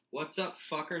What's up,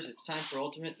 fuckers? It's time for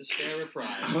Ultimate Despair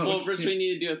Reprise. Well, first we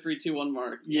need to do a 3-2-1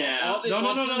 mark. Yeah. No,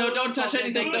 don't touch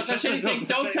anything. Don't touch anything.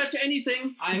 Don't touch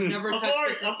anything. I have never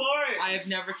touched Abort! I have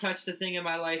never touched a thing in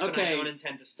my life, and I don't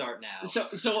intend to start now. So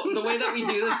the way that we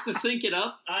do this to sync it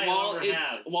up while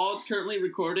it's currently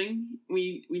recording,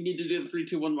 we need to do the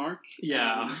 3-2-1 mark.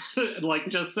 Yeah. Like,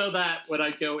 just so that when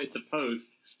I go into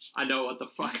post, I know what the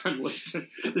fuck I'm listening.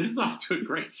 This is off to a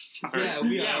great start. Yeah,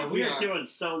 we are doing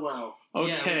so well.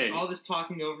 Okay. Yeah, all this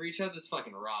talking over each other is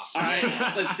fucking rough. All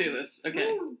right, let's do this.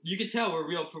 Okay. You can tell we're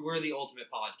the ultimate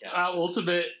podcast.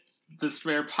 Ultimate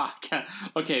Despair podcast.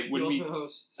 Okay, the ultimate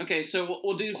hosts. Okay, so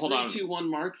we'll do 3-2-1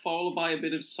 mark, followed by a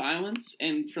bit of silence,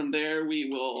 and from there we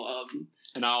will.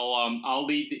 And I'll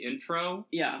lead the intro.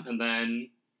 Yeah. And then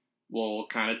we'll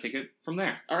kind of take it from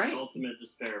there. All right. Ultimate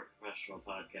Despair Professional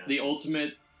Podcast. The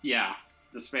ultimate,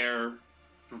 despair.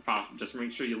 Just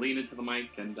make sure you lean into the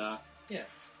mic and yeah.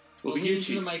 We'll lean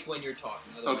into the mic when you're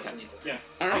talking. Otherwise, okay. Yeah.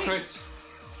 All right. Okay.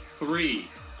 3,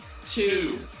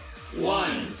 2,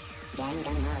 1.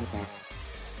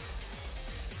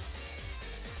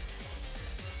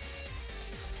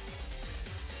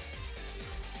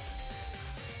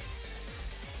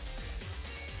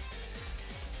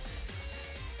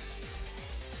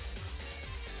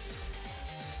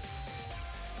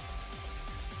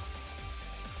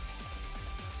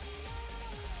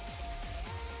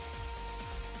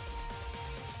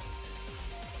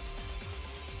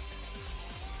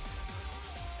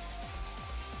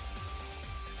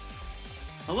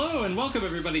 Hello and welcome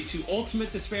everybody to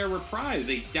Ultimate Despair Reprise,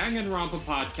 a Danganronpa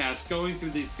podcast going through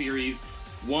this series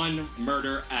one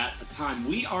murder at a time.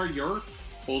 We are your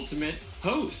ultimate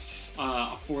hosts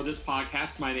for this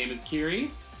podcast. My name is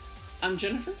Kiri. I'm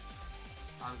Jennifer.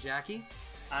 I'm Jackie.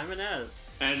 I'm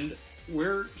Inez. And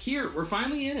we're here. We're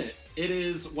finally in it. It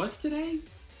is, what's today?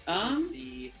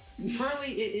 Currently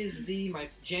it is my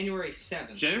January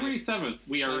 7th. January 7th.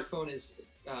 My phone is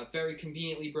very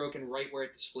conveniently broken right where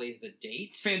it displays the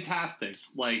date. Fantastic.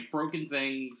 Like, broken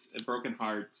things and broken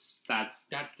hearts. That's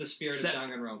the spirit of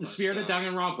Danganronpa. The spirit of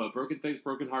Danganronpa. Broken things,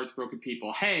 broken hearts, broken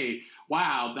people. Hey,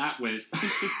 wow, that went...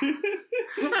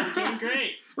 We're doing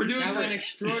great. That went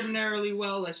extraordinarily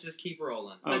well. Let's just keep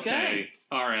rolling. Okay.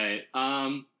 All right.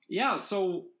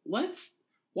 So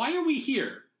why are we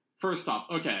here? First off,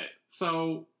 okay.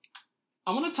 So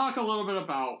I want to talk a little bit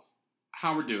about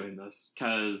how we're doing this,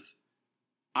 because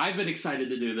I've been excited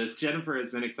to do this. Jennifer has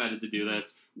been excited to do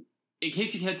this. In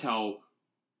case you can't tell,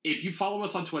 if you follow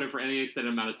us on Twitter for any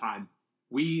extended amount of time,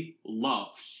 we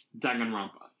love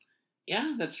Danganronpa.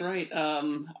 Yeah, that's right.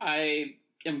 I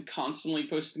am constantly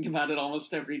posting about it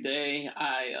almost every day.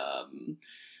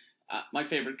 My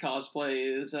favorite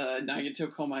cosplay is Nagito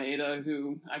Komaeda,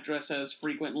 who I dress as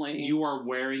frequently. You are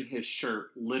wearing his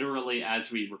shirt literally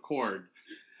as we record.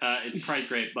 It's quite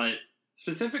great, but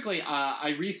specifically, I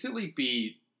recently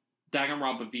beat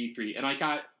Danganronpa V3, and I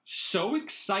got so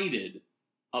excited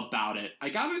about it. I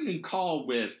got in a call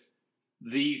with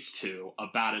these two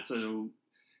about it, so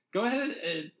go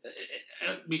ahead,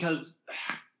 because,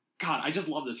 God, I just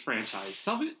love this franchise.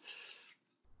 Tell me...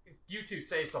 You two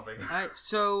say something.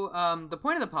 So the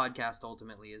point of the podcast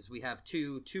ultimately is we have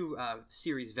two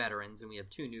series veterans and we have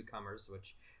two newcomers,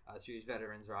 which series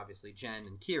veterans are obviously Jen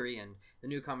and Kiri, and the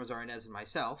newcomers are Inez and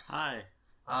myself. Hi.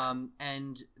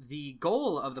 And the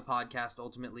goal of the podcast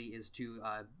ultimately is to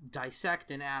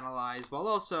dissect and analyze while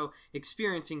also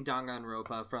experiencing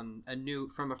Danganronpa from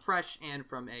a fresh and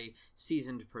from a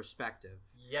seasoned perspective.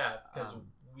 Yeah, because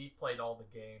we've played all the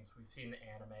games, we've seen the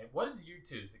anime. What is you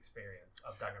two's experience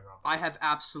of Danganronpa? I have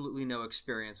absolutely no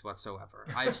experience whatsoever.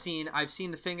 I've seen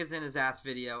the fingers in his ass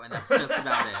video, and that's just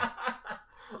about it.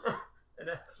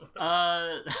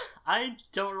 I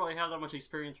don't really have that much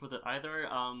experience with it either.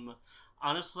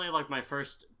 Honestly, like, my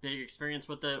first big experience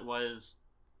with it was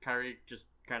Kyrie just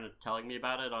kind of telling me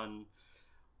about it on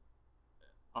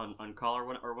call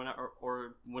whenever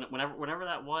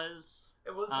that was.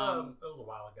 It was a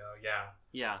while ago.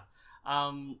 Yeah.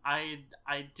 I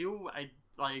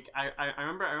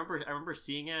remember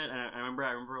seeing it, and I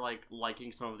remember like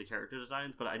liking some of the character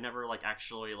designs, but I never like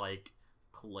actually like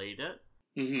played it.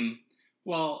 Mm-hmm.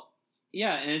 Well,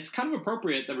 yeah, and it's kind of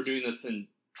appropriate that we're doing this in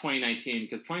 2019,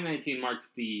 because 2019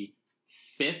 marks the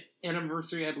 5th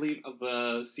anniversary, I believe, of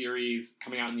the series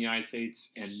coming out in the United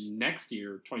States, and next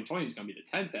year, 2020, is going to be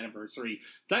the 10th anniversary.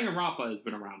 Danganronpa has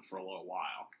been around for a little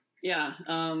while. Yeah,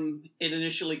 it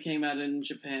initially came out in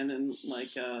Japan in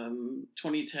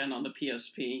 2010 on the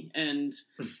PSP, and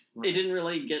It didn't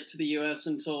really get to the US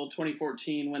until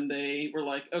 2014 when they were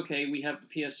like, okay, we have the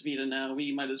PS Vita now,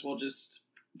 we might as well just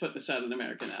put this out in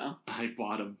America now. I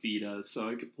bought a Vita so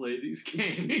I could play these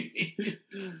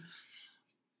games.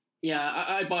 Yeah,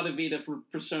 I bought a Vita for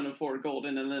Persona 4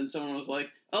 Golden, and then someone was like,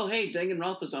 "Oh, hey,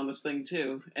 Danganronpa's on this thing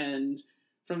too." And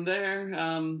from there,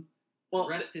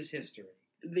 Rest is history.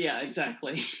 Yeah,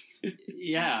 exactly.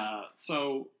 Yeah,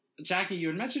 so Jackie, you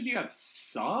had mentioned you have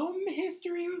some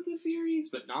history with the series,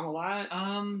 but not a lot.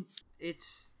 I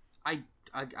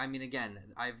mean, again,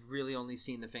 I've really only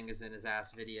seen the Fingers in His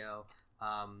Ass video,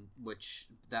 which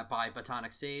that by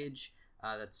Batonic Sage.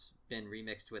 That's been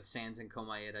remixed with Sans and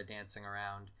Komaeda dancing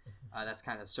around. That's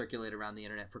kind of circulated around the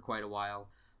internet for quite a while.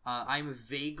 I'm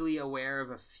vaguely aware of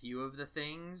a few of the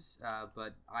things,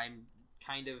 but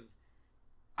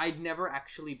I'd never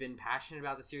actually been passionate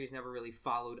about the series, never really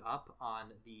followed up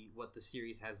on what the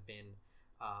series has been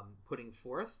putting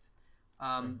forth.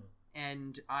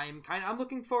 And I'm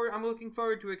looking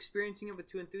forward to experiencing it with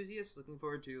two enthusiasts, looking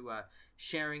forward to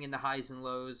sharing in the highs and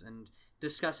lows and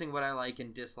discussing what I like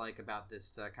and dislike about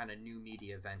this kind of new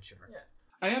media venture. Yeah.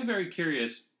 I am very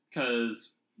curious,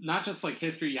 because not just like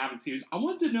history you have in series, I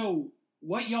want to know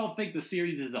what y'all think the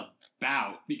series is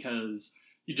about, because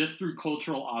you just through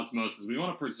cultural osmosis, we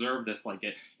want to preserve this like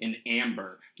in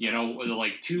amber, with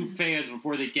like two fans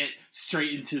before they get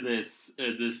straight into this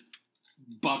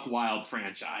buck wild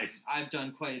franchise. I've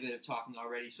done quite a bit of talking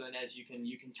already, so Inez, you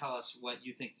can tell us what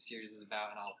you think the series is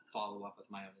about, and I'll follow up with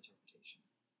my own interpretation.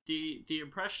 The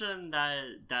impression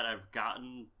that I've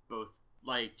gotten, both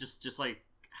like just like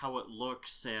how it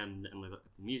looks and like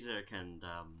the music and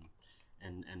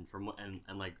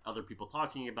like other people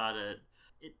talking about it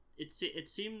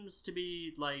seems to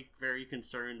be like very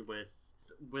concerned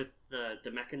with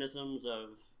the mechanisms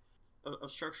of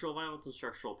structural violence and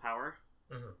structural power.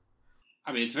 Mm-hmm.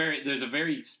 I mean, there's a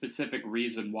very specific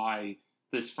reason why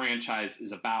this franchise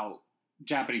is about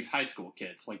Japanese high school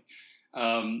kids. Like,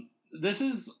 this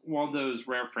is one of those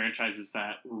rare franchises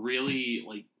that really,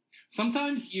 like,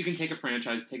 sometimes you can take a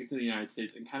franchise, take it to the United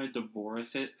States, and kind of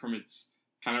divorce it from its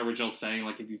kind of original setting.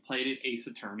 Like, if you played it Ace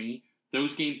Attorney,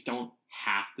 those games don't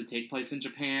have to take place in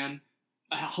Japan.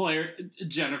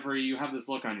 Jennifer, you have this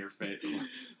look on your face.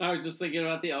 I was just thinking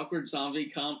about the awkward zombie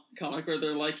comic where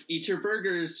they're like, "Eat your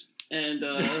burgers," and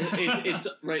it's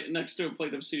right next to a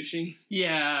plate of sushi.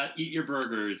 Yeah, eat your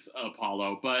burgers,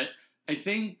 Apollo. But I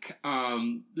think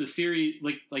the series,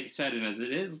 like you said,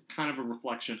 it is kind of a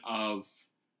reflection of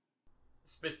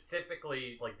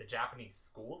specifically like the Japanese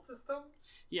school system.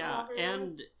 Yeah,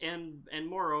 and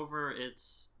moreover, it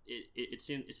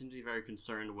seems to be very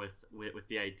concerned with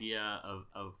the idea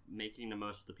of making the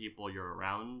most of the people you're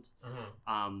around,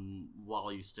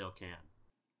 while you still can.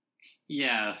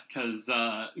 Yeah, because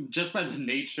just by the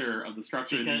nature of the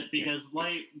structure, because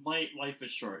life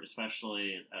is short,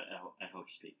 especially at Hope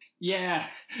Speak. Yeah,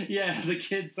 the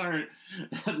kids aren't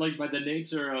like, by the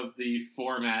nature of the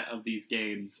format of these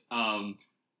games.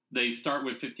 They start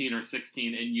with 15 or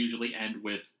 16 and usually end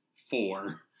with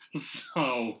 4.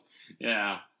 So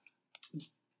yeah,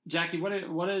 Jackie,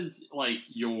 what is like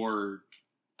your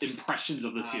impressions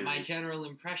of the series? My general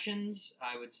impressions,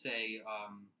 I would say.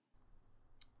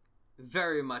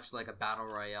 Very much like a battle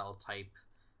royale type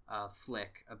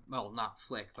flick. Well, not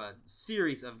flick, but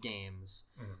series of games.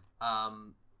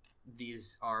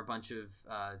 These are a bunch of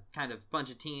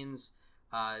teens,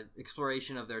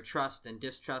 exploration of their trust and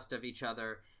distrust of each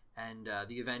other, and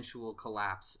the eventual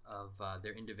collapse of of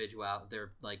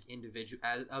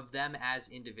them as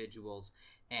individuals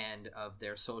and of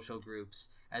their social groups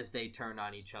as they turn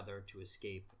on each other to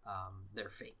escape their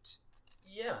fate.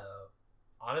 Yeah,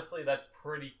 honestly, that's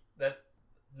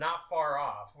not far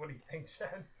off. What do you think,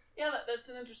 Jen? Yeah, that's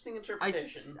an interesting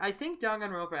interpretation. I think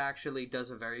Danganronpa actually does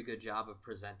a very good job of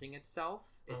presenting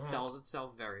itself. It sells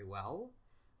itself very well,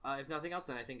 if nothing else.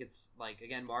 And I think it's, like,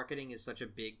 again, marketing is such a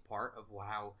big part of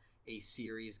how a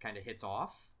series kind of hits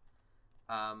off.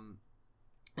 And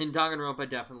Danganronpa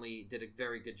definitely did a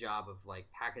very good job of,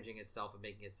 like, packaging itself and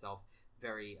making itself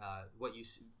very what you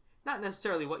see. Not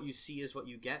necessarily what you see is what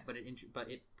you get, but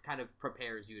it kind of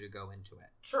prepares you to go into it.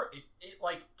 Sure, it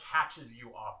like catches you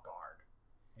off guard,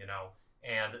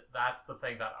 and that's the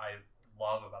thing that I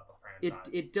love about the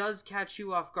franchise. It does catch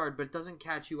you off guard, but it doesn't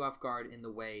catch you off guard in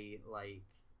the way like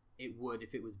it would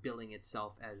if it was billing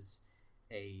itself as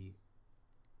a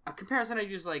comparison. I'd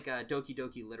use like a Doki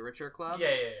Doki Literature Club. Yeah.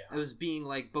 It was being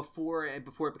like before it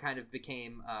kind of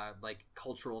became like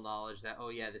cultural knowledge that, oh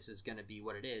yeah, this is going to be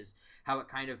what it is. How it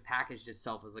kind of packaged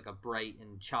itself as like a bright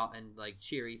and like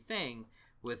cheery thing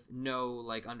with no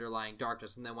like underlying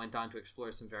darkness, and then went on to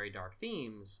explore some very dark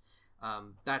themes.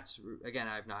 That's, again,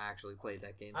 I've not actually played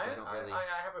that game, so I don't really. I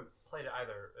haven't played it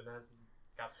either, and has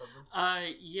got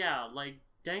something. Yeah, like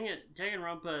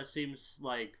Danganronpa seems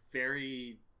like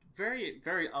very, very,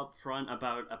 very upfront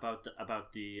about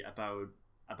the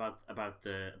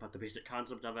basic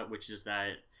concept of it, which is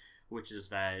that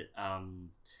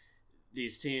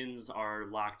these teens are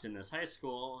locked in this high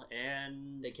school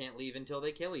and they can't leave until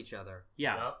they kill each other.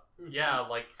 Yeah. Yep. Yeah,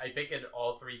 like I think in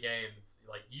all 3 games,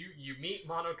 like you meet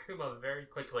Monokuma very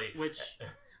quickly, which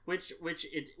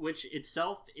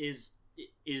itself is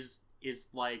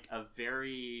like a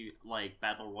very like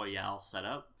battle royale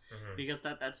setup, because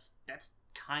that's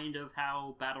kind of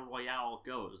how battle royale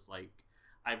goes. Like,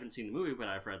 I haven't seen the movie, but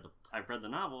I've read the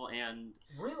novel, and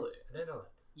really, I didn't know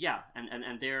that. Yeah,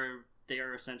 and they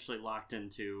are essentially locked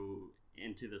into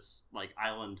this like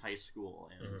island high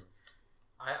school, and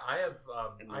I have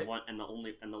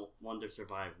the one to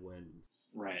survive wins.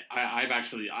 Right. I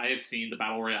have seen the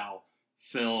battle royale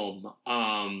film.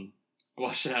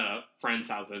 Watched it at a friend's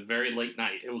house at a very late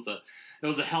night. It was a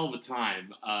hell of a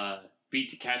time.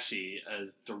 Beat Takeshi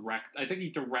as I think he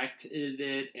directed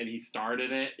it and he starred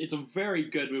in it. It's a very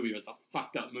good movie. It's a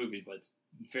fucked up movie, but it's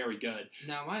very good.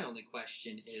 Now, my only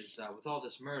question is, with all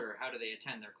this murder, how do they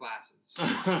attend their classes?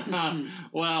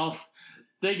 Well,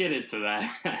 they get into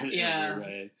that. Yeah.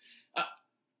 Anyway.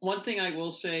 One thing I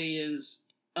will say is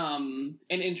an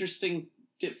interesting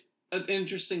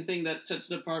thing that sets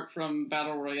it apart from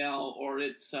Battle Royale or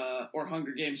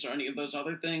Hunger Games or any of those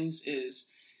other things is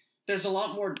there's a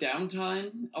lot more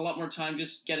downtime, a lot more time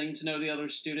just getting to know the other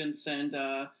students and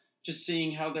just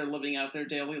seeing how they're living out their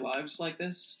daily lives like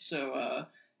this. So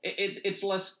it's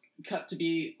less cut to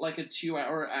be like a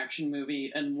 2-hour action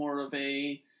movie and more of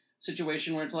a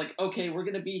situation where it's like, okay, we're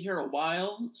going to be here a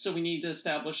while, so we need to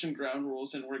establish some ground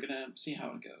rules and we're going to see how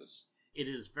it goes. It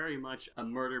is very much a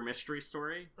murder mystery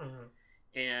story,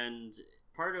 and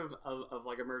part of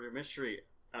like a murder mystery,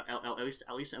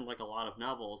 at least in like a lot of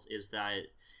novels, is that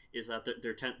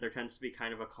there tends to be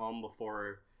kind of a calm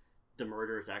before the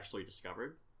murder is actually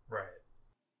discovered. Right.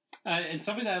 And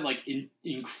something that like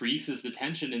increases the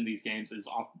tension in these games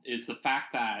is the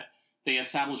fact that they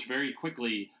establish very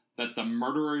quickly that the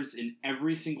murderers in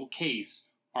every single case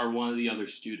are one of the other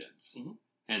students,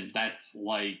 and that's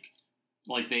like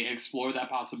they explore that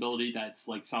possibility that's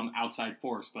like some outside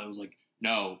force, but it was like,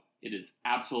 no, it is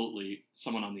absolutely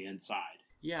someone on the inside.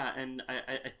 Yeah, and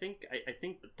I think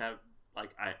that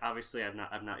like I've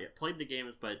not yet played the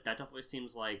games, but that definitely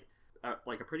seems like a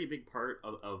pretty big part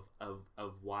of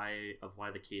why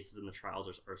the cases and the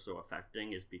trials are so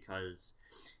affecting is because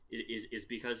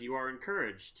you are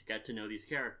encouraged to get to know these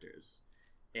characters,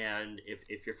 and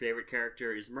if your favorite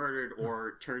character is murdered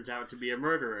or turns out to be a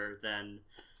murderer, then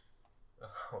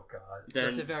oh god,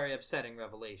 that's a very upsetting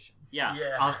revelation. Yeah.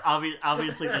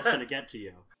 Obviously that's going to get to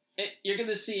you. You're going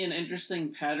to see an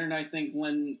interesting pattern, I think,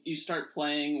 when you start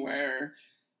playing where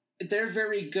they're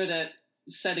very good at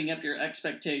setting up your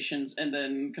expectations and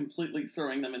then completely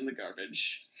throwing them in the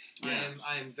garbage. Yeah.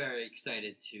 I am very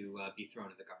excited to be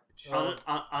thrown in the garbage.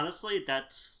 Honestly,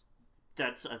 that's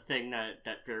a thing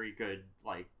that very good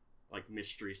like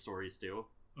mystery stories do.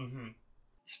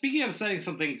 Speaking of setting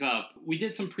some things up, we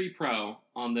did some pre-pro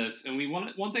on this, and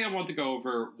one thing I wanted to go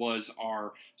over was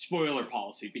our spoiler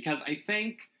policy, because I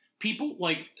think people,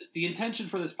 like, the intention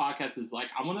for this podcast is, like,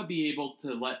 I want to be able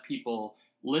to let people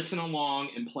listen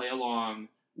along and play along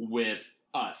with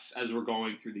us as we're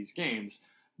going through these games.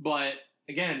 But,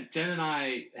 again, Jen and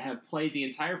I have played the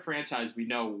entire franchise. We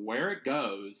know where it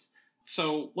goes.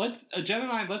 So, Jen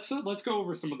and I, let's go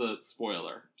over some of the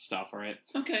spoiler stuff, all right?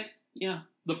 Okay, yeah.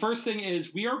 The first thing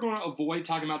is we are going to avoid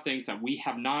talking about things that we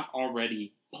have not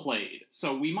already played.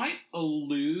 So we might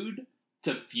allude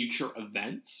to future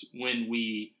events when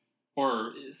we,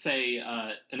 or say,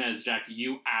 and as Jackie,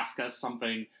 you ask us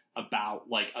something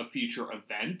about like a future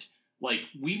event, like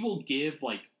we will give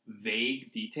like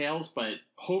vague details, but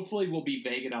hopefully we'll be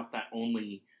vague enough that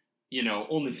only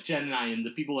Jen and I and the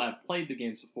people that have played the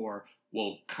games before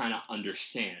will kind of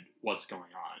understand what's going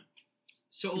on.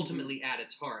 So ultimately, at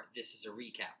its heart, this is a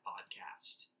recap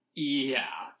podcast. Yeah,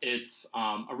 it's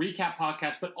a recap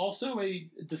podcast, but also a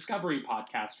discovery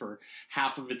podcast for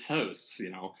half of its hosts,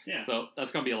 Yeah. So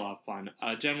that's going to be a lot of fun.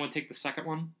 Jen, want to take the second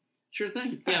one? Sure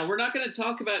thing. Yeah, we're not going to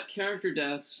talk about character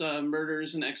deaths,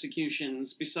 murders, and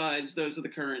executions besides those of the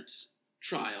current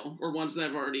trial, or ones that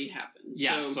have already happened.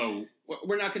 Yeah, so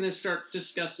we're not going to start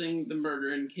discussing the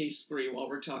murder in case 3 while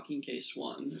we're talking case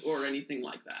 1 or anything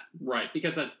like that. Right,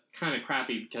 because that's kind of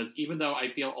crappy, because even though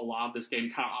I feel a lot of this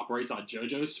game kind of operates on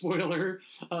JoJo's spoiler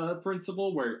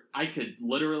principle, where I could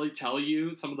literally tell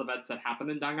you some of the events that happen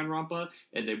in Danganronpa,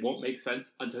 and they won't make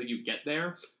sense until you get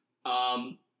there,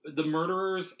 the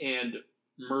murderers and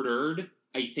murdered,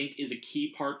 I think, is a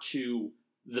key part to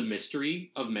the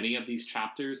mystery of many of these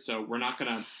chapters, so we're not going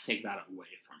to take that away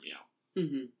from you.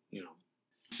 Mm-hmm. You know.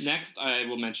 Next, I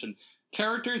will mention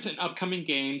characters in upcoming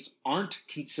games aren't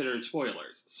considered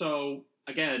spoilers. So,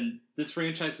 again, this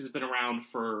franchise has been around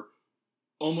for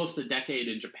almost a decade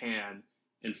in Japan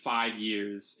and 5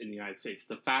 years in the United States.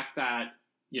 The fact that,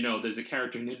 you know, there's a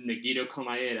character named Nagito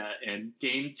Komaeda in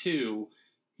Game 2,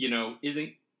 you know,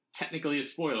 isn't technically a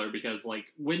spoiler because,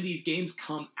 like, when these games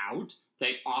come out,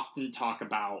 they often talk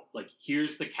about, like,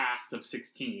 here's the cast of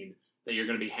 16 that you're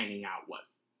going to be hanging out with.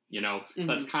 You know,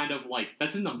 that's kind of like,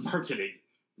 that's in the marketing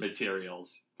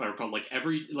materials. Like,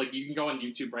 you can go on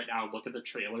YouTube right now and look at the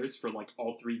trailers for, like,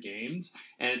 all 3 games,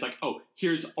 and it's like, oh,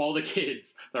 here's all the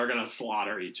kids that are going to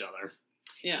slaughter each other.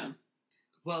 Yeah.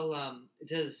 Well,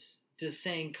 does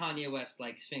saying Kanye West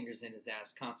likes fingers in his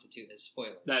ass constitute as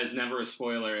spoiler? That is never a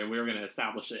spoiler, and we're going to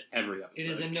establish it every episode.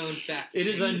 It is a known fact. It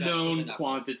is a known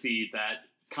quantity that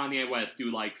Kanye West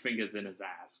do like fingers in his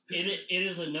ass. It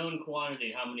is a known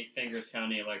quantity how many fingers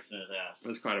Kanye likes in his ass.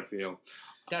 There's quite a few.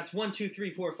 That's 1, 2,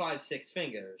 3, 4, 5, 6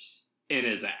 fingers. In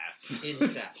his ass. In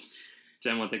his ass.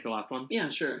 Jen, want to take the last one? Yeah,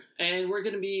 sure. And we're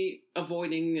going to be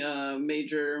avoiding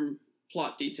major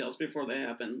plot details before they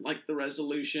happen, like the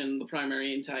resolution, the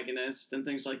primary antagonist, and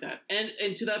things like that.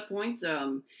 And to that point,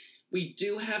 we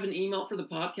do have an email for the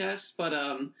podcast, but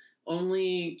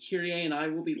only Kyrie and I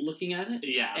will be looking at it.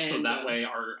 Yeah, and, so that way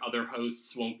our other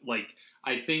hosts won't, like,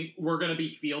 I think we're going to be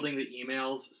fielding the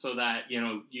emails so that, you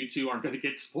know, you two aren't going to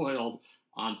get spoiled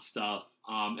on stuff.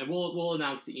 And we'll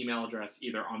announce the email address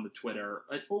either on the Twitter.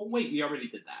 Oh, wait, we already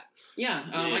did that. Yeah,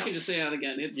 I can just say that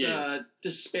again. It's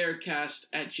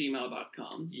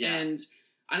despaircast@gmail.com. Yeah. And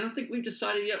I don't think we've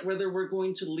decided yet whether we're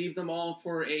going to leave them all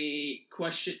for a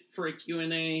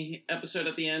Q&A episode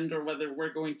at the end, or whether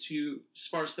we're going to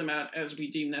sparse them out as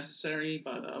we deem necessary.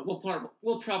 But we'll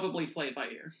probably play it by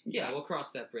ear. Yeah, we'll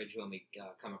cross that bridge when we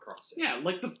come across it. Yeah,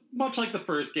 much like the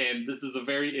first game, this is a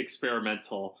very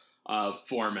experimental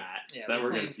format. Yeah, that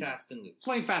we're playing fast and loose.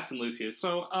 Playing fast and loose here.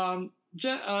 So,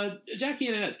 Jackie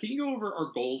and Inez, can you go over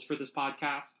our goals for this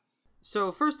podcast?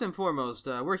 So first and foremost,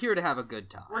 we're here to have a good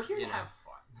time. We're here to have fun.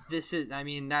 This is, I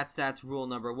mean, that's rule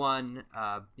number 1.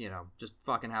 Just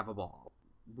fucking have a ball.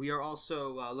 We are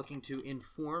also looking to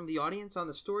inform the audience on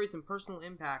the stories and personal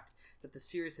impact that the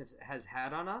series has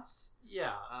had on us.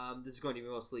 Yeah. This is going to be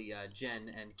mostly Jen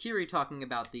and Kiri talking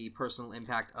about the personal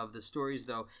impact of the stories,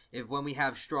 though. When we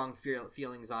have strong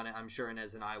feelings on it, I'm sure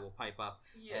Inez and I will pipe up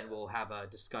and we'll have a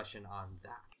discussion on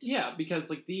that. Yeah, because,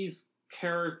 like, these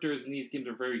characters in these games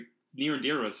are very near and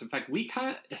dear to us. In fact, we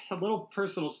kind of, a little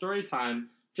personal story time,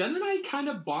 Jen and I kind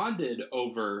of bonded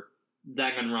over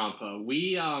Danganronpa.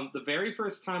 We, the very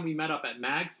first time we met up at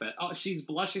MagFest, oh, she's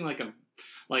blushing like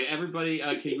everybody,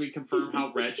 can we confirm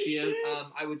how red she is?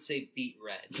 I would say beet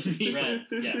red. Beet red,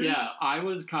 yes. Yeah, I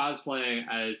was cosplaying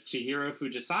as Chihiro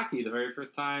Fujisaki the very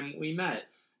first time we met,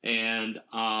 and,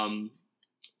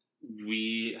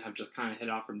 we have just kind of hit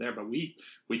off from there, but we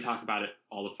talk about it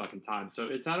all the fucking time. So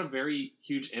it's had a very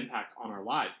huge impact on our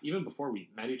lives, even before we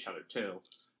met each other, too.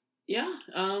 Yeah,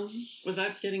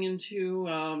 without getting into,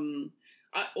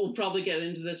 we'll probably get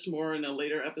into this more in a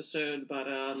later episode, but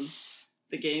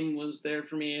the game was there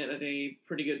for me at a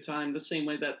pretty good time, the same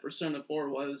way that Persona 4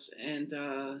 was, and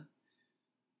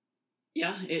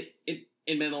it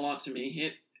meant a lot to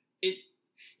me. It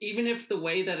even if the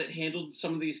way that it handled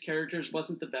some of these characters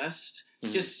wasn't the best,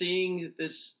 just seeing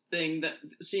this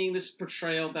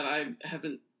portrayal that I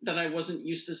wasn't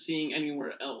used to seeing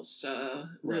anywhere else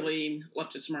really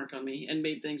left its mark on me and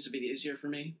made things a bit easier for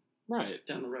me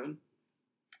down the road.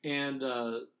 And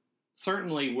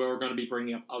certainly we're going to be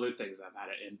bringing up other things that have had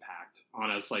an impact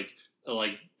on us, like,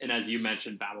 and as you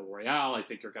mentioned, Battle Royale. I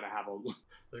think you're going to have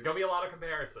there's going to be a lot of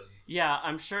comparisons. Yeah,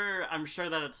 I'm sure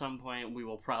that at some point we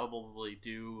will probably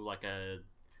do like a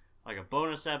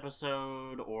bonus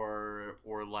episode or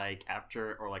like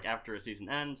after a season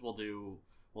ends, we'll do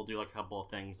like a couple of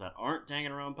things that aren't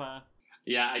Danganronpa.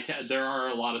 Yeah, there are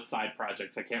a lot of side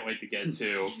projects I can't wait to get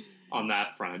to on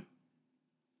that front.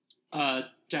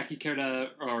 Jackie,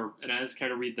 Inez, care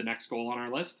to read the next goal on our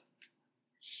list?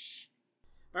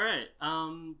 All right.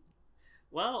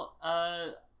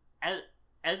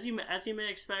 As you may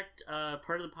expect,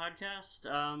 part of the podcast,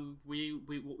 we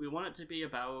want it to be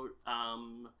about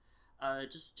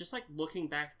just like looking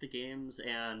back at the games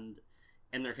and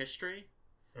their history.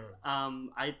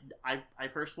 I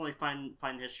personally find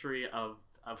history of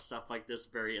stuff like this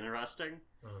very interesting.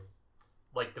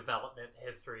 Like development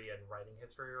history and writing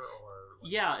history, or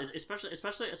like... Yeah, especially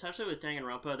with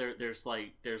Danganronpa, there's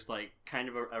kind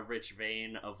of a rich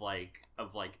vein of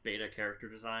beta character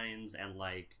designs and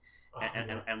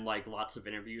and like lots of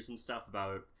interviews and stuff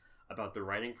about the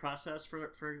writing process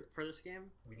for this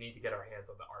game. We need to get our hands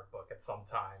on the art book at some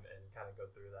time and kind of go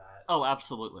through that. Oh,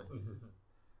 absolutely.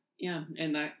 Yeah,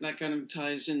 and that kind of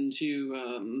ties into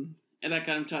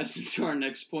our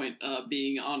next point,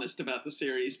 being honest about the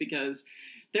series, because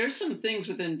there's some things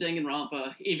within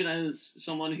Danganronpa, even as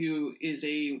someone who is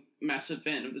a massive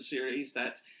fan of the series,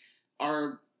 that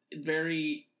are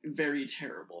very, very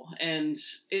terrible. And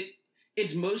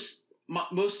it's most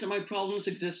of my problems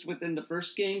exist within the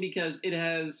first game, because it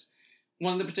has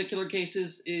one of the particular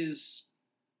cases is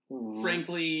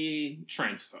frankly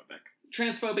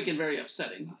transphobic and very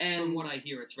upsetting. And from what I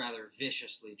hear, it's rather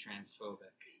viciously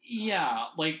transphobic. Yeah,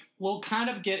 like, we'll kind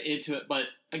of get into it, but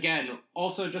again,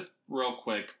 also just real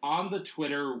quick, on the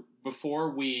Twitter,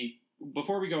 before we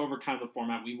go over kind of the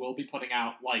format, we will be putting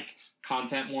out, like,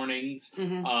 content warnings.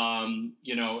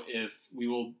 If we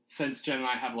will, since Jen and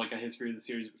I have, like, a history of the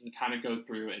series, we can kind of go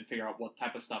through and figure out what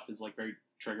type of stuff is, like, very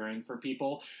triggering for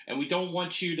people. And we don't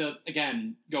want you to,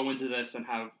 again, go into this and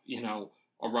have,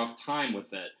 a rough time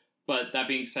with it. But that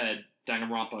being said,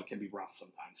 Danganronpa can be rough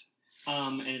sometimes.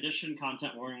 In addition,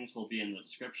 content warnings will be in the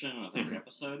description of every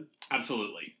episode.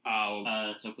 Absolutely.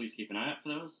 So please keep an eye out for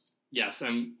those. Yes,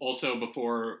 and also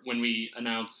when we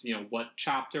announce, what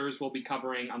chapters we'll be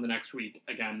covering on the next week,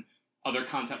 again, other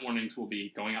content warnings will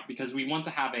be going up, because we want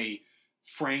to have a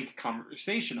frank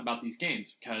conversation about these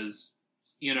games, because,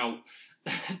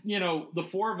 the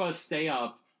four of us stay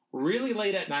up really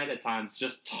late at night at times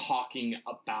just talking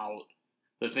about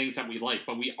the things that we like,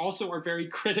 but we also are very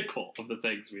critical of the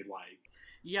things we like.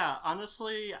 Yeah,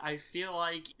 honestly, I feel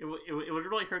like it would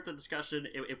really hurt the discussion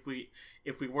if we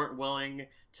weren't willing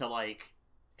to like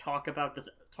talk about the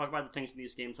things in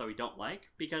these games that we don't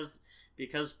like, because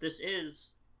this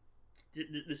is a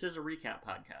recap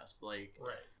podcast. Like,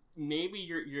 right. Maybe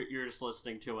you're just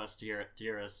listening to us to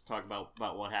hear us talk about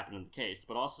what happened in the case,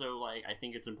 but also, like, I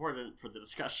think it's important for the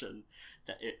discussion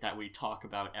that we talk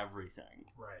about everything.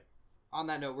 Right. On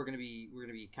that note, we're gonna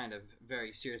be kind of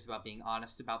very serious about being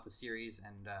honest about the series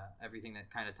and everything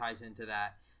that kind of ties into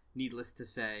that. Needless to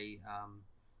say,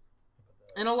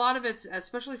 and a lot of it's,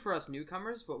 especially for us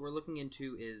newcomers, what we're looking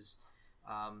into is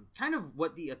kind of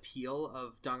what the appeal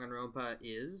of Danganronpa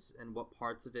is and what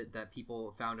parts of it that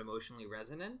people found emotionally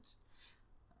resonant.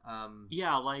 Again,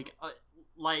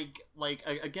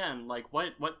 like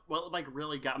what like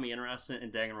really got me interested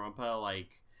in Danganronpa, like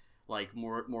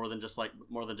more than just kind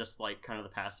of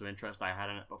the passive interest I had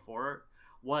in it before,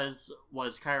 was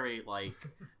Kyrie like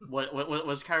what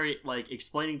was Kyrie like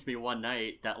explaining to me one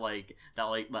night that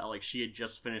she had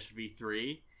just finished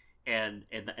V3 and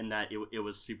that it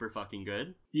was super fucking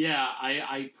good. Yeah,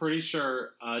 I'm pretty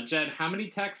sure. Jen, how many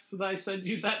texts did I send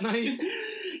you that night?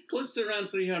 Close to around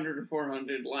 300 or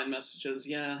 400 line messages.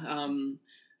 Yeah.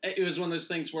 It was one of those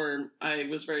things where I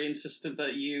was very insistent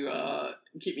that you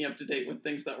keep me up to date with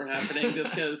things that were happening,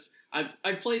 just because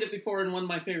I've played it before, and one of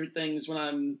my favorite things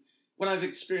when I've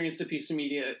experienced a piece of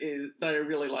media that I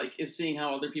really like is seeing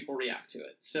how other people react to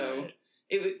it. So right.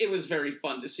 It was very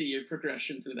fun to see your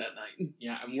progression through that night.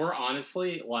 Yeah, and we're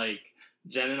honestly, like,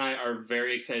 Jen and I are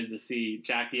very excited to see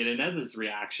Jackie and Inez's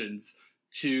reactions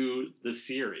to the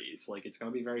series. Like, it's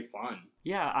going to be very fun.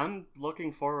 Yeah, I'm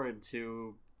looking forward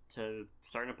to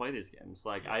starting to play these games.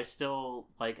 Like, I still,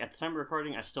 like, at the time of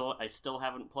recording, I still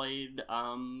haven't played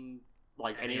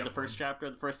any of the first chapter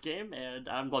of the first game, and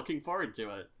I'm looking forward to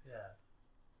it. Yeah,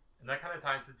 and that kind of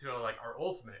ties into like our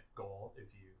ultimate goal, if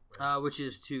you which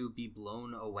is to be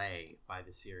blown away by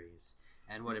the series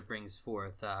and what it brings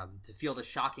forth, to feel the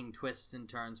shocking twists and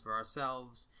turns for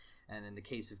ourselves, and in the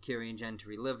case of Kiri and Jen, to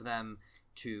relive them,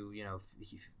 to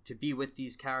to be with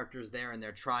these characters there and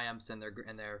their triumphs and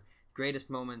their greatest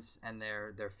moments and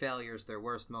their failures, their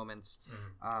worst moments.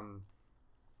 Mm-hmm.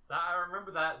 I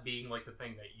remember that being like the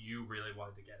thing that you really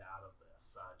wanted to get out of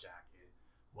this, Jackie,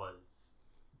 was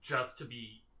just to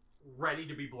be ready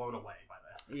to be blown away by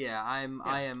this. Yeah, I'm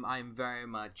very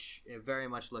much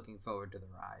looking forward to the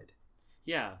ride.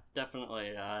 Yeah,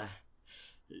 definitely.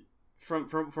 From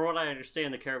what I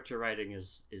understand, the character writing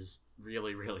is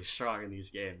really, really strong in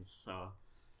these games. So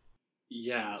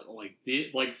yeah,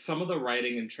 like some of the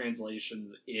writing and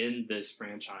translations in this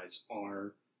franchise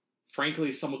are,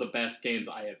 frankly, some of the best games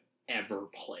I have ever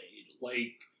played.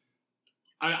 Like,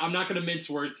 I'm not going to mince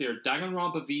words here.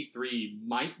 Danganronpa V3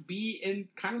 might be in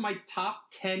kind of my top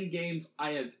 10 games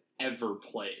I have ever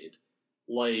played.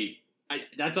 Like,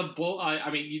 that's a bull.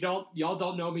 I mean, y'all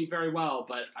don't know me very well,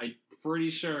 but I'm pretty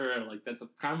sure like that's a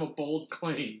kind of a bold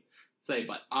claim to say.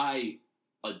 But I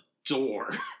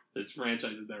adore this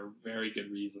franchise, and there are very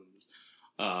good reasons.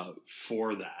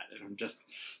 for that. And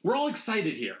we're all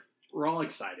excited here. Yeah,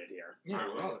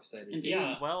 we're all excited.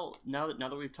 Yeah. Well, now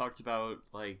that we've talked about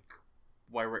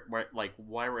why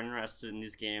we're interested in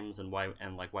these games and why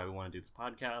we want to do this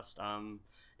podcast, do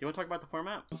you want to talk about the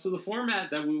format? So the format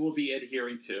that we will be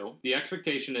adhering to, the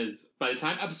expectation is by the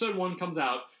time episode 1 comes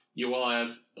out, you will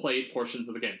have played portions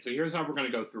of the game. So here's how we're going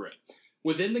to go through it.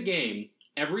 Within the game,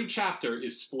 every chapter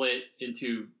is split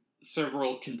into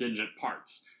several contingent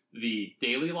parts. The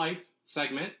daily life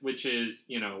segment, which is,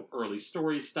 early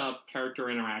story stuff, character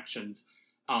interactions.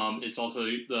 It's also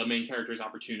the main character's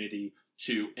opportunity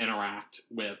to interact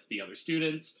with the other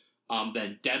students.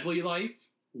 Then deadly life,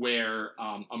 where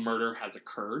a murder has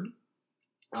occurred,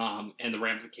 and the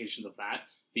ramifications of that.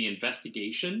 The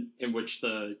investigation, in which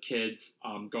the kids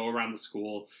go around the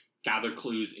school, gather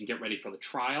clues, and get ready for the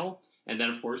trial. And then,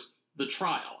 of course, the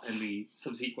trial and the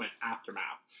subsequent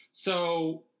aftermath.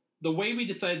 So the way we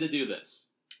decided to do this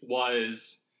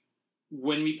was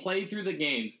when we play through the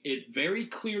games, it very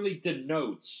clearly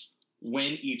denotes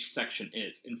when each section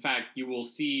is. In fact, you will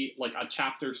see a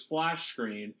chapter splash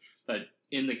screen that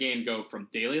in the game go from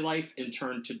daily life and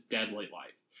turn to deadly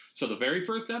life. So the very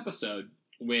first episode,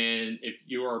 if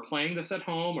you are playing this at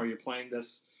home or you're playing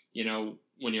this,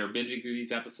 when you're binging through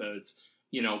these episodes,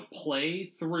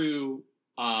 play through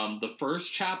the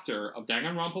first chapter of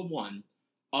Danganronpa 1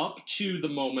 up to the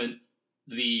moment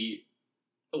the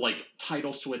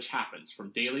title switch happens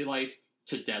from daily life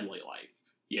to deadly life.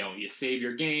 You save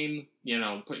your game,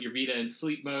 put your Vita in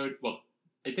sleep mode. Well,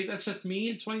 I think that's just me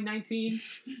in 2019.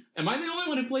 Am I the only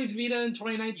one who plays Vita in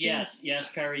 2019?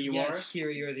 Yes, Kyrie, you are. Yes,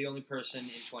 Kira, you're the only person in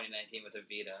 2019 with a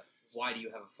Vita. Why do you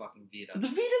have a fucking Vita? The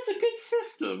Vita's a good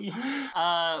system.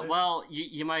 Well,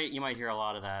 you might hear a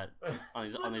lot of that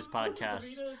on these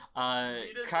podcasts.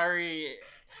 Kyrie,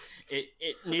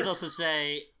 it needless to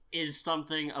say, is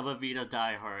something of a Vita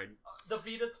diehard. The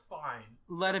Vita's fine.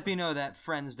 Let it be known that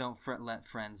friends don't let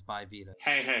friends buy Vita.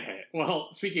 Hey. Well,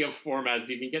 speaking of formats,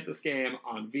 you can get this game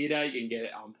on Vita, you can get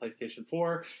it on PlayStation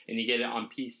 4, and you get it on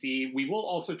PC. We will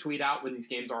also tweet out when these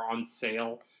games are on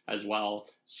sale as well.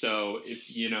 So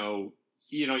if you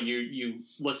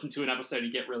listen to an episode and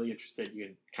you get really interested, you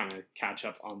can kind of catch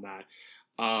up on that.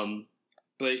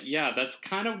 But yeah, that's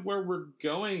kind of where we're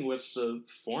going with the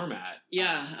format.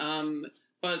 Yeah,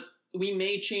 but we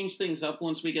may change things up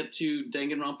once we get to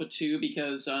Danganronpa 2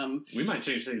 because... we might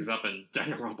change things up in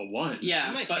Danganronpa 1. Yeah,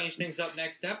 we might change things up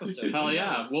next episode. Hell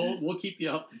yeah, we'll keep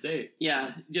you up to date.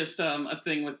 Yeah, just a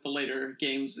thing with the later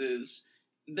games is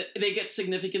they get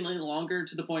significantly longer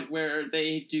to the point where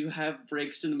they do have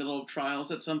breaks in the middle of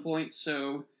trials at some point,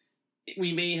 so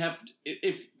we may have...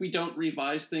 If we don't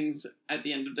revise things at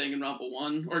the end of Danganronpa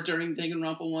 1, or during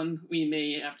Danganronpa 1, we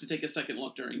may have to take a second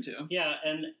look during 2. Yeah,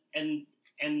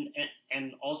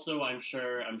 and also I'm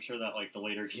sure that the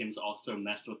later games also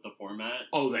mess with the format.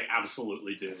 Oh, they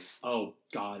absolutely do. Oh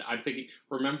God, I'm thinking.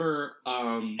 Remember?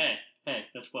 Hey,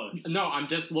 that's close. No, I'm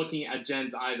just looking at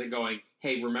Jen's eyes and going,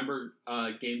 "Hey, remember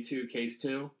Game 2, Case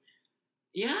 2?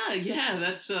 Yeah,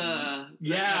 that's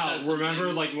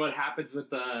remember what happens with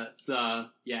the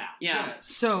Yeah.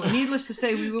 So, needless to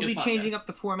say, we will be changing up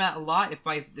the format a lot. If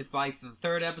by the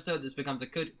third episode this becomes a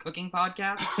cooking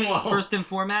podcast, well, first and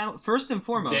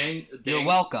foremost, you're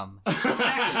welcome.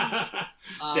 Second,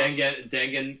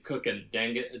 Dangan cooking,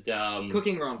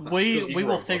 cooking wrong. We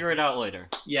will figure it out later.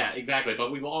 Yeah, exactly.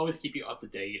 But we will always keep you up to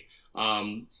date.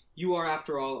 You are,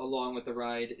 after all, along with the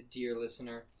ride, dear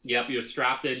listener. Yep, you're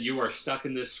strapped in. You are stuck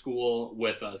in this school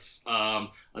with us.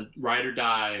 Ride or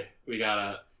die. We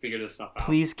gotta figure this stuff out.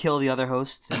 Please kill the other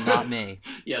hosts and not me.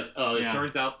 Yes, it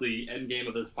turns out the end game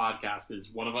of this podcast is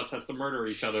one of us has to murder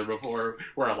each other before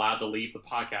we're allowed to leave the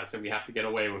podcast, and we have to get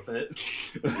away with it.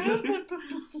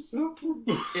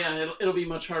 Yeah, it'll be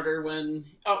much harder when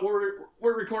we're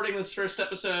recording this first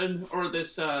episode or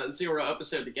this 0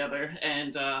 episode together,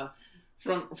 and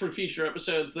for future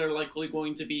episodes, they're likely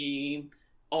going to be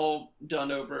all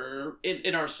done over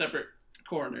in our separate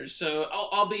corners. So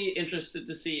I'll be interested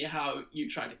to see how you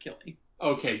try to kill me.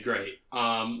 Okay, great.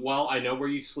 Well, I know where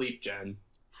you sleep, Jen.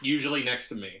 Usually next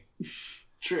to me.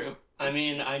 True. I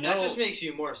mean, I know... That just makes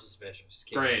you more suspicious.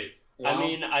 Kid. Great. Well, I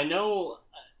mean, I know...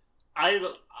 I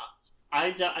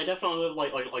definitely live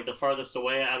like the farthest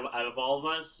away out of all of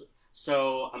us.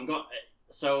 So I'm going...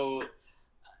 So...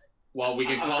 Well, we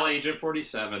can call Agent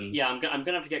 47. Yeah, I'm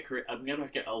gonna have to get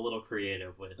a little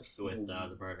creative with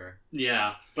the murder.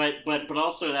 Yeah, but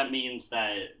also that means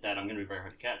that I'm gonna be very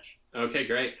hard to catch. Okay,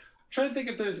 great. I'm trying to think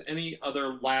if there's any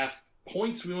other last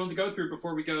points we wanted to go through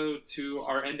before we go to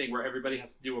our ending, where everybody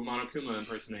has to do a Monokuma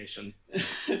impersonation? This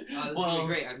is gonna be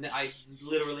great. I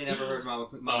literally never heard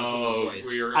Monokuma's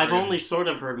voice. I've only sort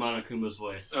of heard Monokuma's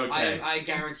voice. Okay. I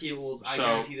guarantee I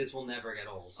guarantee this will never get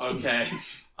old. Okay.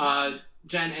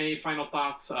 Jen, any final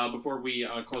thoughts before we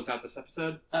close out this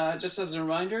episode? Just as a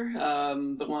reminder,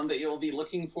 the one that you'll be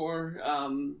looking for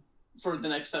the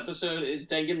next episode is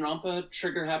Danganronpa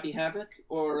Trigger Happy Havoc,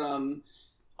 or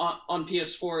on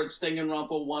PS4 it's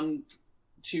Danganronpa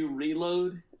 1-2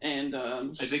 Reload, and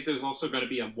I think there's also going to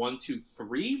be a 1-2-3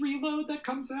 Reload that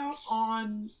comes out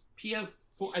on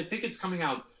PS4. I think it's coming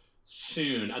out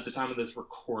soon at the time of this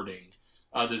recording.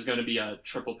 There's going to be a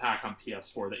triple pack on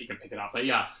PS4 that you can pick it up. But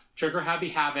yeah, Trigger Happy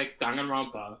Havoc,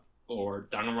 Danganronpa, or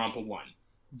Danganronpa 1.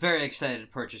 Very excited to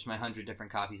purchase my 100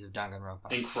 different copies of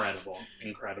Danganronpa. Incredible.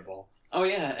 Oh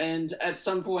yeah, and at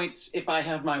some points, if I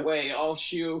have my way, I'll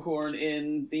shoehorn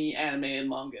in the anime and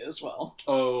manga as well.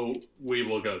 Oh, we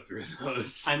will go through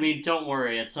those. I mean, don't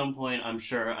worry. At some point, I'm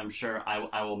sure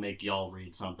I will make y'all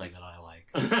read something that I like.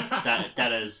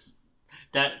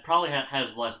 That probably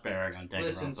has less bearing on Danganronpa.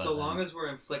 Listen, so long as we're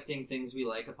inflicting things we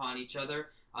like upon each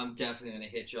other, I'm definitely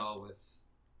gonna hit y'all with.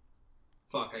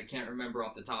 Fuck, I can't remember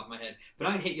off the top of my head, but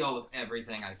I'm gonna hit y'all with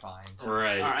everything I find.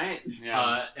 Right. All right.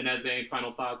 Yeah. And as any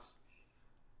final thoughts?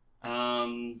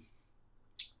 I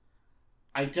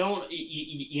don't.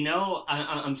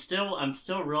 I'm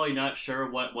still really not sure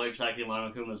what exactly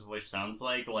Monokuma's voice sounds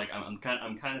like. Like I'm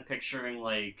kind of picturing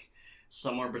like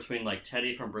somewhere between like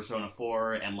Teddy from Persona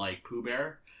 4 and like Pooh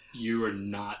Bear. You are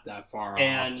not that far off.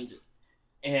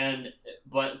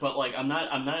 But like I'm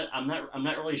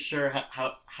not really sure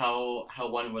how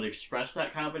one would express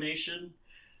that combination.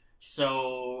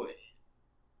 So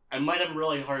I might have a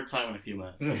really hard time in a few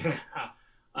minutes.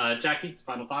 Jackie,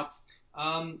 final thoughts?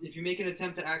 If you make an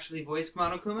attempt to actually voice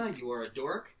Monokuma, you are a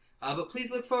dork. But please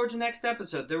look forward to next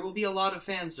episode. There will be a lot of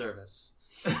fan service.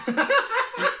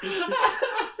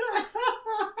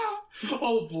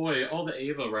 Oh boy, all the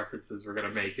Ava references we're gonna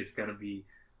make is gonna be...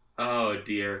 Oh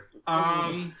dear.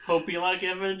 Hope you like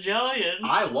Evangelion.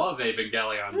 I love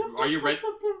Evangelion. Are you ready?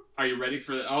 Are you ready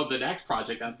for the next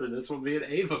project after this will be an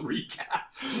Ava recap?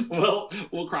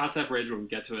 We'll cross that bridge when we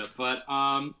get to it. But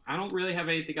I don't really have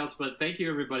anything else. But thank you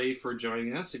everybody for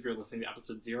joining us. If you're listening to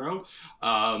episode 0,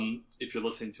 if you're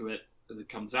listening to it as it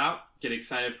comes out, get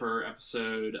excited for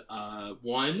episode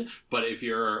 1. But if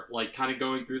you're like kind of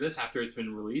going through this after it's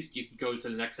been released, you can go to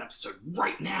the next episode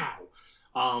right now.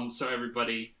 So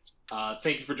everybody,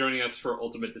 thank you for joining us for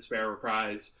Ultimate Despair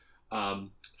Reprise.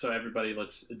 So everybody,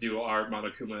 let's do our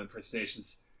Monokuma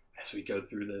impersonations as we go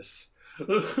through this.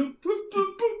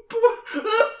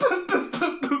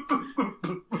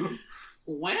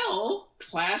 Well,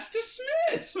 class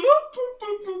dismissed.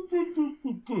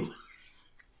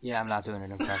 Yeah, I'm not doing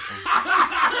an impression.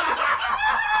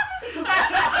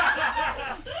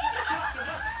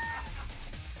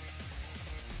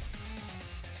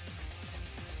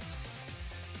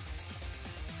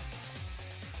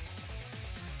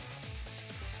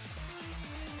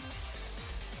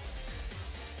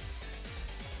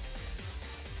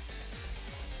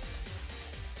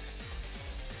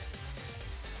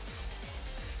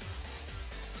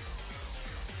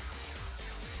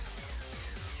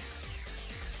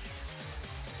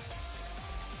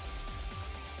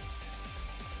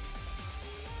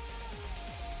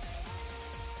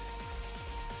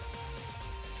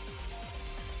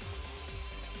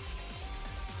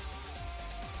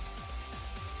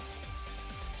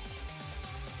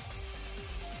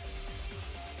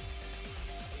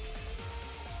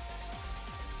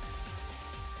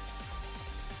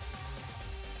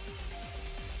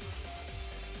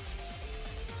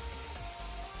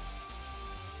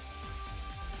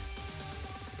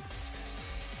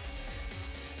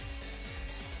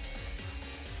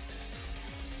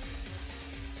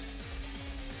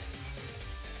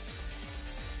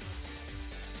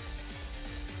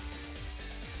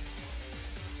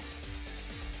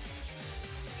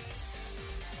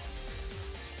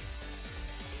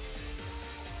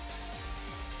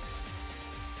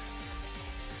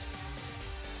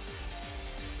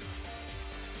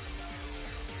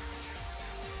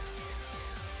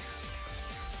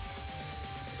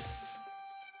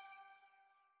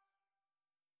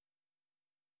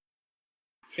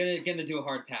 Gonna do a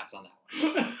hard pass on that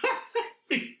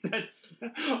one.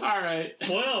 All right.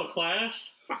 Well, class,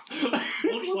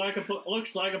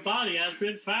 looks like a body has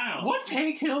been found. What's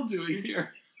Hank Hill doing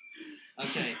here?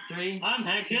 Okay, 3. I'm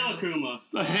Hank Hill Kuma.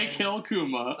 Hank Hill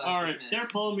Kuma. All right. They're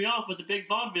pulling me off with a big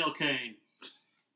vaudeville cane.